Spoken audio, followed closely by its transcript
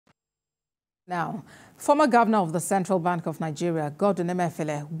Now, former governor of the Central Bank of Nigeria, Godwin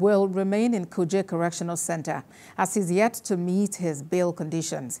Emefiele, will remain in Kuje Correctional Center as he's yet to meet his bail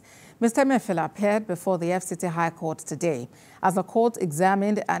conditions. Mr. Emefiele appeared before the EFCC High Court today as the court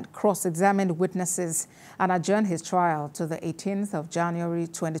examined and cross-examined witnesses and adjourned his trial to the 18th of January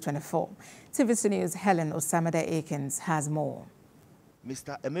 2024. TVC News' Helen Osamide-Akins has more.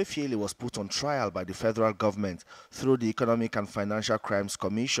 Mr. Emefiele was put on trial by the federal government through the Economic and Financial Crimes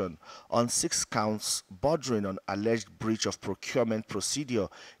Commission on 6 counts bordering on alleged breach of procurement procedure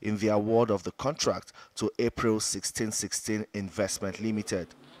in the award of the contract to April1616 Investment Limited.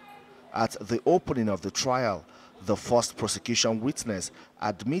 At the opening of the trial, the first prosecution witness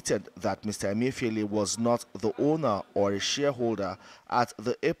admitted that Mr. Emefiele was not the owner or a shareholder at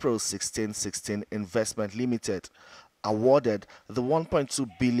the April1616 Investment Limited, awarded the 1.2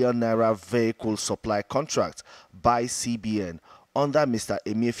 billion naira vehicle supply contract by CBN under Mr.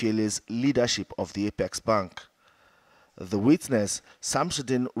 Emefiele's leadership of the Apex Bank. The witness,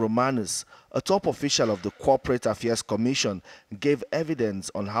 Samsudeen Romanus, a top official of the Corporate Affairs Commission, gave evidence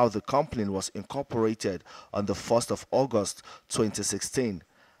on how the company was incorporated on the 1st of August 2016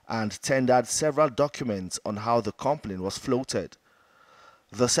 and tendered several documents on how the company was floated.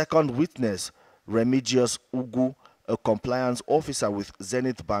 The second witness, Remigius Ugu, a compliance officer with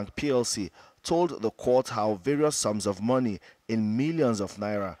Zenith Bank PLC, told the court how various sums of money in millions of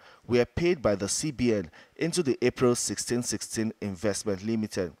naira were paid by the CBN into the April1616 Investment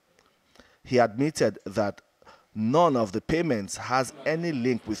Limited. He admitted that none of the payments has any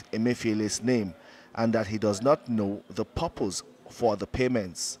link with Emefiele's name and that he does not know the purpose for the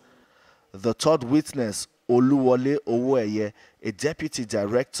payments. The third witness, Oluwole Owoeye, a deputy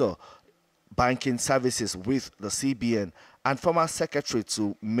director banking services with the CBN and former secretary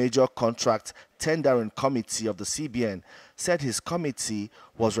to Major Contract Tendering Committee of the CBN, said his committee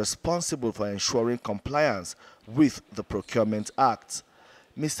was responsible for ensuring compliance with the Procurement Act.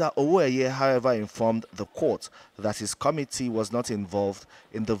 Mr. Owoeye, however, informed the court that his committee was not involved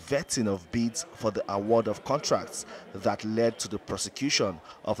in the vetting of bids for the award of contracts that led to the prosecution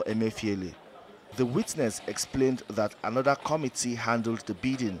of Emefiele. The witness explained that another committee handled the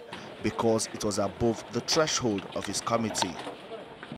bidding because it was above the threshold of his committee.